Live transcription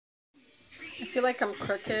I feel like I'm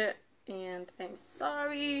crooked and I'm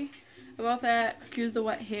sorry about that. Excuse the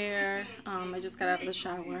wet hair. I just got out of the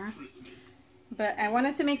shower. But I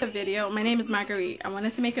wanted to make a video. My name is Marguerite. I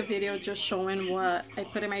wanted to make a video just showing what I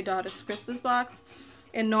put in my daughter's Christmas box.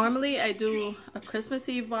 And normally I do a Christmas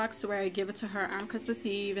Eve box where I give it to her on Christmas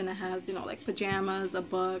Eve, and it has, you know, like pajamas, a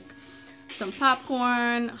book, some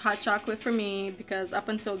popcorn, hot chocolate for me, because up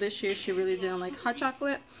until this year she really didn't like hot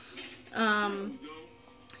chocolate.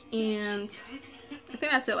 And I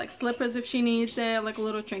think that's it, like slippers if she needs it, like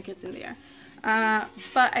little trinkets in there.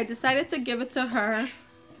 But I decided to give it to her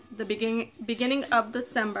the beginning of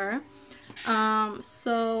December,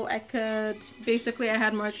 so I could basically, I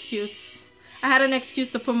had an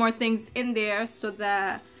excuse to put more things in there so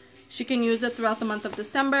that she can use it throughout the month of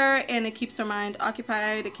December, and it keeps her mind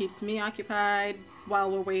occupied, it keeps me occupied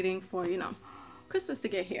while we're waiting for, you know, Christmas to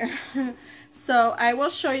get here. So I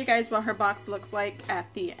will show you guys what her box looks like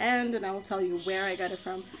at the end, and I will tell you where I got it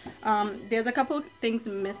from. There's a couple of things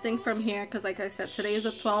missing from here because, like I said, today is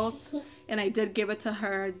the 12th, and I did give it to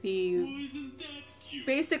her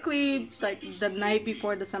basically like the night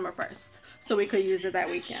before December 1st, so we could use it that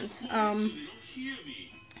weekend.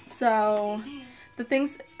 So the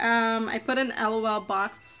things, I put an LOL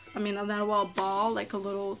box, an LOL ball, like a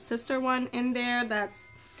little sister one in there that's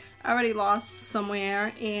already lost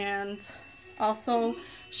somewhere. And also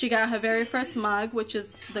she got her very first mug, which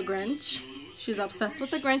is the Grinch. She's obsessed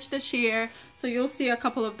with the Grinch this year, so you'll see a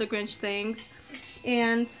couple of the Grinch things.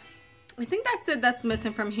 And I think that's it that's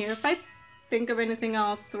missing from here. If I think of anything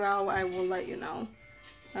else throughout, I will let you know.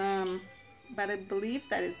 But I believe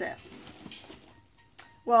that is it.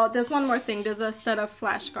 Well, there's one more thing. There's a set of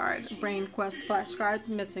flashcard, Brain Quest flashcards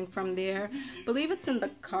missing from there. I believe it's in the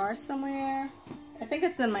car somewhere. I think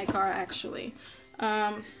it's in my car, actually.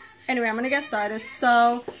 Anyway, I'm gonna get started.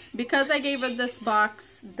 So because I gave her this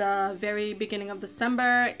box the very beginning of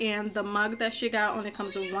December, and the mug that she got only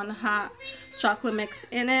comes with one hot chocolate mix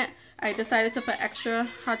in it, I decided to put extra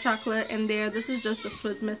hot chocolate in there. This is just a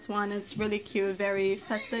Swiss Miss one. It's really cute, very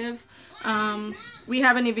festive. We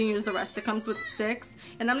haven't even used the rest. It comes with 6,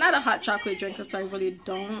 and I'm not a hot chocolate drinker, so I really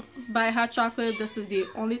don't buy hot chocolate. This is the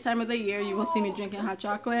only time of the year you will see me drinking hot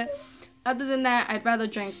chocolate. Other than that, I'd rather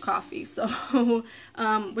drink coffee, so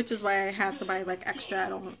which is why I had to buy like extra. I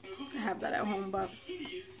don't have that at home. But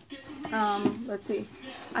let's see,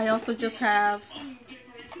 I also just have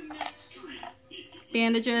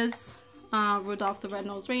bandages, Rudolph the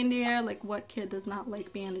Red-Nosed Reindeer. Like, what kid does not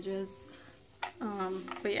like bandages?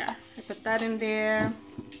 But yeah, I put that in there.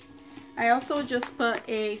 I also just put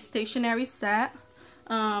a stationery set,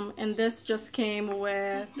 and this just came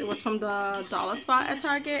with, it was from the dollar spot at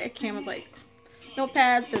Target. It came with like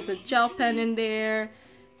notepads, there's a gel pen in there,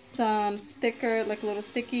 some sticker, like little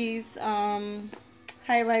stickies,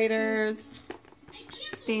 highlighters,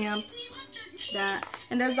 stamps, that.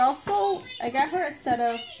 And there's also, I got her a set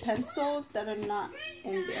of pencils that are not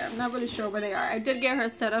in there. I'm not really sure where they are. I did get her a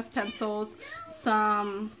set of pencils,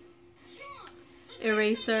 some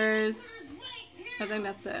erasers, I think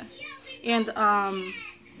that's it, and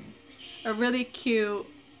a really cute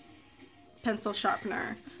pencil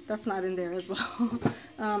sharpener that's not in there as well.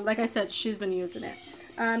 Like I said, she's been using it.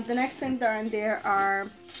 The next things that are in there are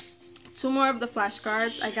 2 more of the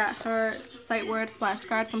flashcards. I got her sight word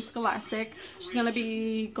flashcard from Scholastic. She's gonna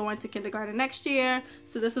be going to kindergarten next year,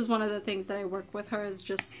 so this is one of the things that I work with her, is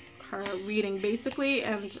just her reading basically,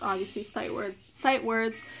 and obviously sight words.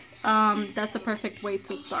 That's a perfect way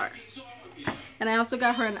to start. And I also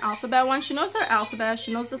got her an alphabet one. She knows her alphabet,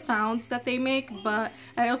 she knows the sounds that they make, but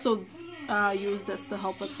I also use this to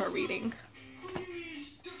help with her reading.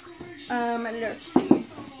 And let's see,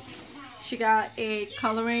 she got a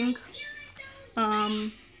coloring,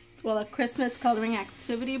 a Christmas coloring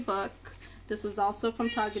activity book. This is also from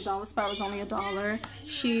Target Dollar Spot. It was only $1.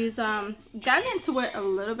 She's gotten into it a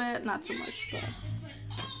little bit, not too much, but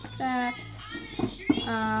that.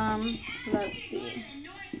 Let's see.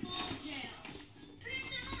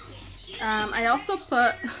 I also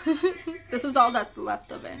put this is all that's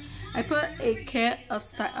left of it. I put a kit of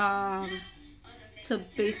to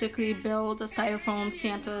basically build a styrofoam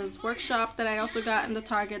Santa's workshop that I also got in the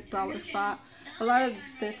Target Dollar Spot. A lot of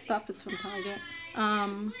this stuff is from Target.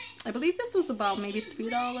 I believe this was about maybe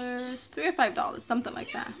 $3 or $5, something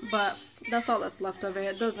like that. But that's all that's left of it.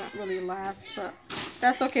 It doesn't really last, but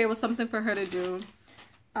that's okay. It was something for her to do.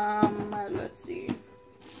 Let's see.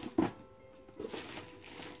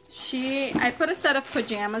 I put a set of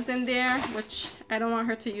pajamas in there, which I don't want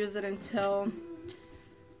her to use it until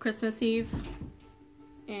Christmas Eve.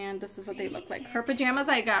 And this is what they look like. Her pajamas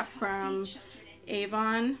I got from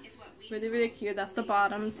Avon. Really, really cute. That's the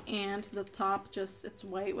bottoms, and the top just, it's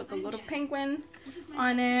white with a little penguin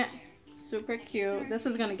on it. Super cute. This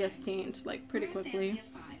is gonna get stained like pretty quickly.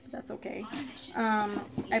 That's okay.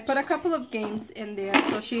 I put a couple of games in there.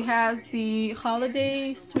 So she has the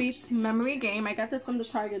Holiday Sweets memory game. I got this from the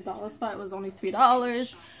Target dollar spot. It was only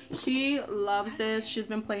 $3. She loves this. She's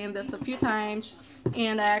been playing this a few times,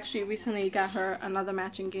 and I actually recently got her another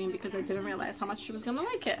matching game because I didn't realize how much she was gonna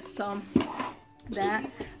like it. So that.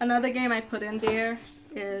 Another game I put in there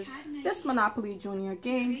is this Monopoly Junior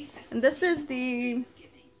game, and this is the,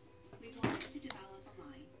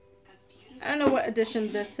 I don't know what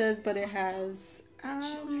edition this is, but it has,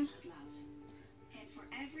 I'm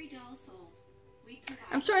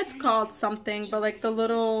sure it's called something, but like the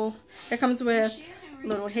little, it comes with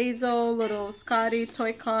little Hazel, little Scotty,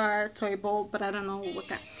 toy car, toy boat, but I don't know what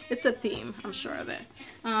kind. It's a theme, I'm sure of it.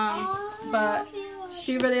 But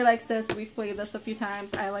she really likes this. We've played this a few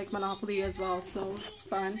times. I like Monopoly as well, so it's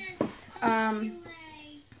fun.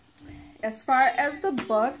 As far as the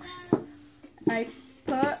books, I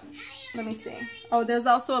put, let me see. Oh, there's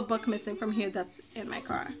also a book missing from here that's in my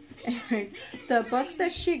car. Anyways, the books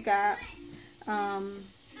that she got, let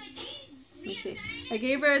me see. I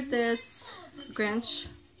gave her this Grinch.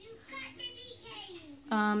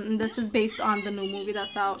 This is based on the new movie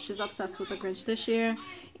that's out. She's obsessed with the Grinch this year,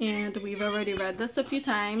 and we've already read this a few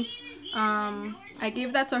times. I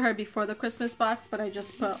gave that to her before the Christmas box, but I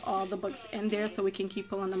just put all the books in there so we can keep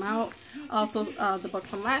pulling them out. Also, the book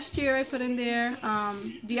from last year I put in there.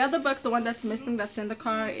 The other book, the one that's missing that's in the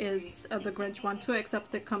car, is the Grinch one too,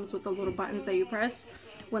 except it comes with the little buttons that you press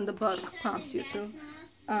when the book prompts you to.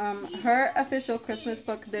 Her official Christmas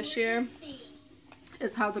book this year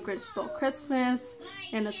is How the Grinch Stole Christmas,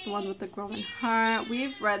 and it's the one with the growing heart.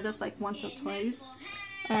 We've read this like once or twice,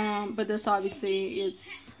 but this obviously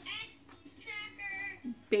is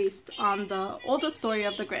based on the older story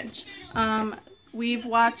of the Grinch. We've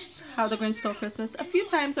watched How the Grinch Stole Christmas a few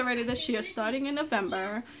times already this year, starting in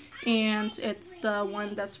November, and it's the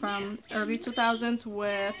one that's from early 2000s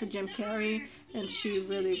with Jim Carrey, and she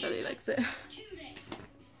really, really likes it.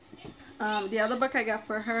 The other book I got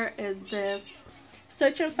for her is this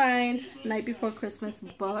Search and Find Night Before Christmas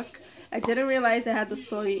book. I didn't realize I had the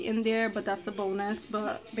story in there, but that's a bonus.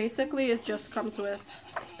 But basically it just comes with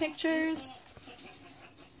pictures,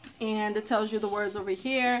 and it tells you the words over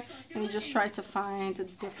here, and you just try to find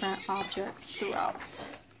different objects throughout.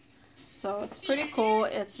 So it's pretty cool.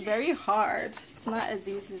 It's very hard. It's not as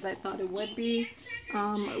easy as I thought it would be.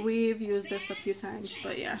 We've used this a few times,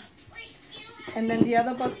 but yeah. And then the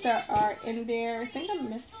other books that are in there, I think I'm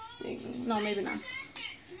missing, no, maybe not.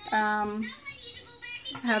 I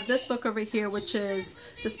have this book over here, which is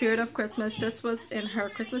The Spirit of Christmas. This was in her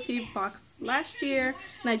Christmas Eve box last year,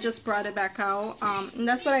 and I just brought it back out. And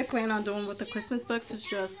that's what I plan on doing with the Christmas books, is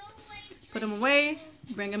just put them away,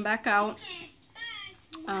 bring them back out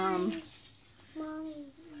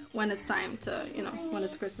when it's time to, you know, when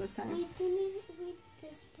it's Christmas time. Wait, can you read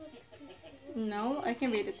this book? No, I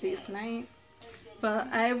can read it to you tonight.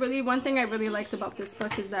 But one thing I really liked about this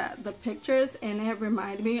book is that the pictures in it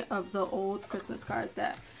remind me of the old Christmas cards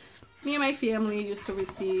that me and my family used to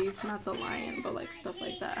receive. Not the lion, but like stuff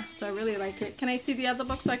like that. So I really like it. Can I see the other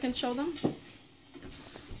books so I can show them?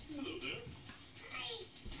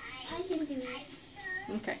 I can do it.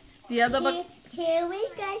 Okay. The other book. Here we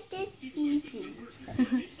got the Jesus.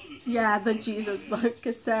 Yeah, the Jesus book.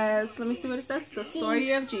 It says, let me see what it says. The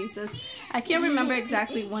Story of Jesus. I can't remember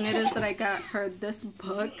exactly when it is that I got her this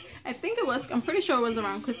book. I think it was, I'm pretty sure it was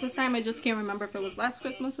around Christmas time. I just can't remember if it was last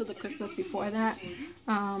Christmas or the Christmas before that.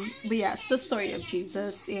 But yeah, it's the story of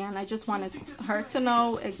Jesus, and I just wanted her to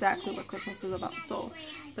know exactly what Christmas is about. So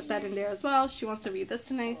put that in there as well. She wants to read this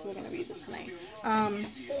tonight, so we're going to read this tonight.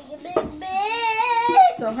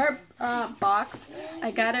 So her box,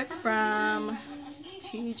 I got it from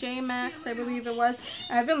TJ Maxx, I believe it was.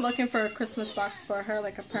 I've been looking for a Christmas box for her,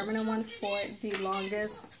 like a permanent one, for the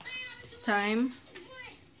longest time.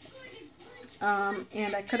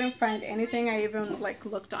 And I couldn't find anything. I even like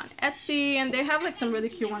looked on Etsy, and they have like some really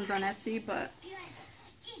cute ones on Etsy, but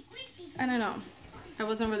I don't know. I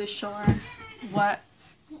wasn't really sure what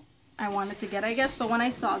I wanted to get, I guess, but when I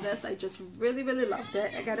saw this, I just really, really loved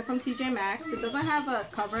it. I got it from TJ Maxx. It doesn't have a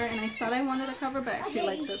cover, and I thought I wanted a cover, but I actually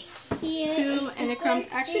like this too. And it comes,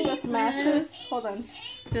 actually this matches, hold on,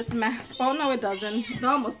 this oh no it doesn't, it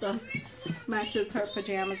almost does, matches her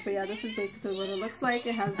pajamas. But yeah, this is basically what it looks like.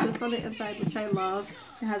 It has this on the inside, which I love.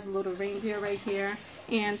 It has a little reindeer right here.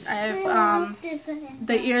 And I have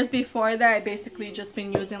the ears before that. I basically just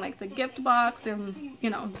been using like the gift box and, you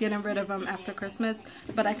know, getting rid of them after Christmas.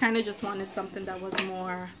 But I kind of just wanted something that was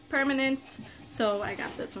more permanent. So I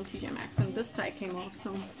got this from TJ Maxx, and this tie came off.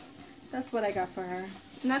 So that's what I got for her.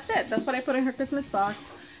 And that's it. That's what I put in her Christmas box.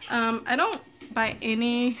 I don't by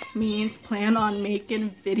any means plan on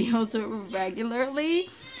making videos regularly,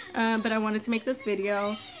 but I wanted to make this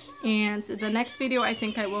video. And the next video I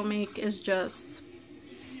think I will make is just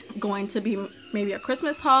going to be maybe a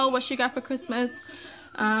Christmas haul, what she got for Christmas.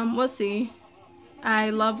 We'll see.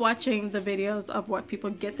 I love watching the videos of what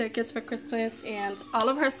people get their kids for Christmas, and all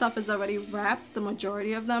of her stuff is already wrapped, the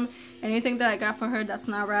majority of them. Anything that I got for her that's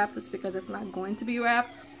not wrapped, it's because it's not going to be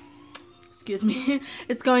wrapped. Excuse me.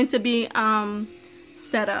 It's going to be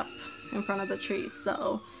set up in front of the tree.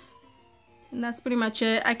 So, and that's pretty much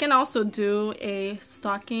it. I can also do a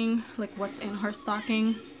stocking, like what's in her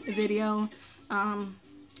stocking video.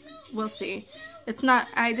 We'll see. It's not,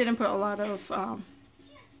 I didn't put a lot of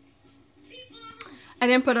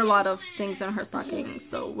things in her stocking,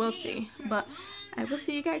 so we'll see. But I will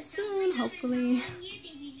see you guys soon, hopefully.